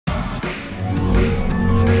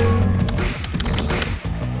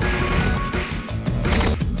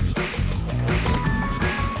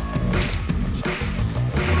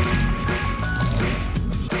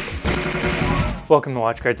Welcome to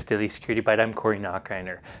WatchGuard's Daily Security Byte. I'm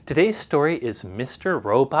Nachreiner. Today's story is Mr.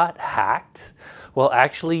 Robot hacked? Well,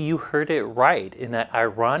 actually, you heard it right. In an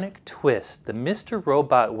ironic twist, the Mr.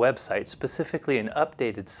 Robot website, specifically an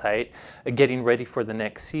updated site getting ready for the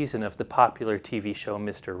next season of the popular TV show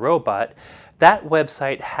Mr. Robot, that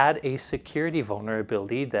website had a security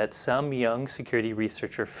vulnerability that some young security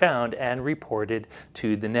researcher found and reported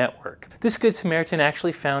to the network. This Good Samaritan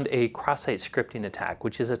actually found a cross-site scripting attack,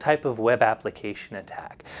 which is a type of web application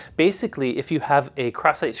attack. Basically, if you have a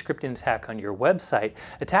cross-site scripting attack on your website,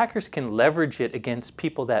 attackers can leverage it against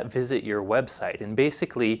people that visit your website. And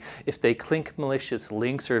basically, if they click malicious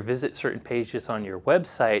links or visit certain pages on your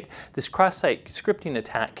website, this cross-site scripting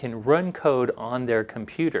attack can run code on their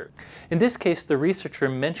computer. In this case, the researcher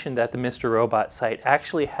mentioned that the Mr. Robot site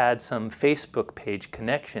actually had some Facebook page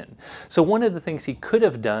connection. So one of the things he could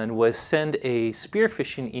have done was send a spear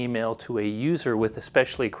phishing email to a user with a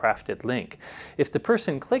specially crafted link. If the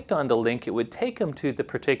person clicked on the link, it would take them to the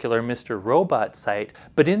particular Mr. Robot site,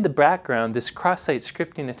 but in the background, this cross-site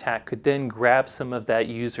scripting attack could then grab some of that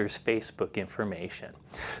user's Facebook information.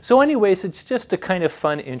 So anyways, it's just a kind of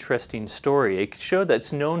fun, interesting story. A show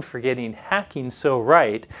that's known for getting hacking so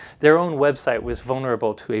right, their own website was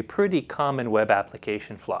vulnerable to a pretty common web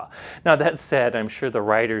application flaw. Now that said, I'm sure the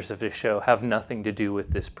writers of the show have nothing to do with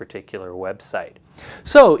this particular website.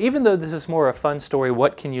 So even though this is more a fun story,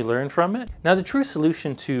 what can you learn from it? Now the true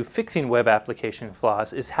solution to fixing web application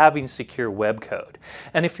flaws is having secure web code.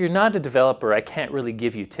 And if you're not a developer, I can't really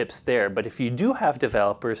give you tips there, but if you do have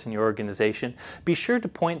developers in your organization, be sure to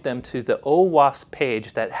point them to the OWASP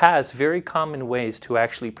page that has very common ways to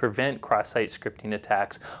actually prevent cross-site scripting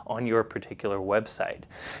attacks on your particular website.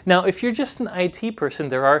 Now, if you're just an IT person,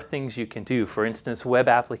 there are things you can do. For instance, web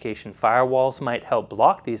application firewalls might help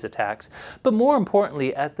block these attacks, but more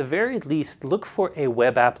importantly, at the very least, look for a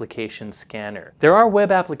web application scanner. There are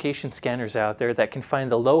web application scanners out there that can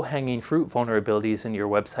find the low-hanging fruit vulnerabilities in your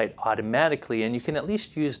website automatically, and you can at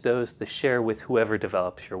least use those to share with whoever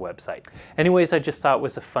develops your website. Anyways, I just thought it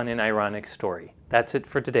was a fun and ironic story. That's it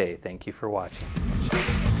for today. Thank you for watching.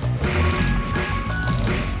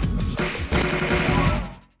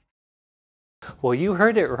 Well, you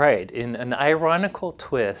heard it right. In an ironical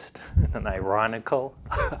twist,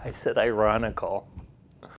 I said ironical.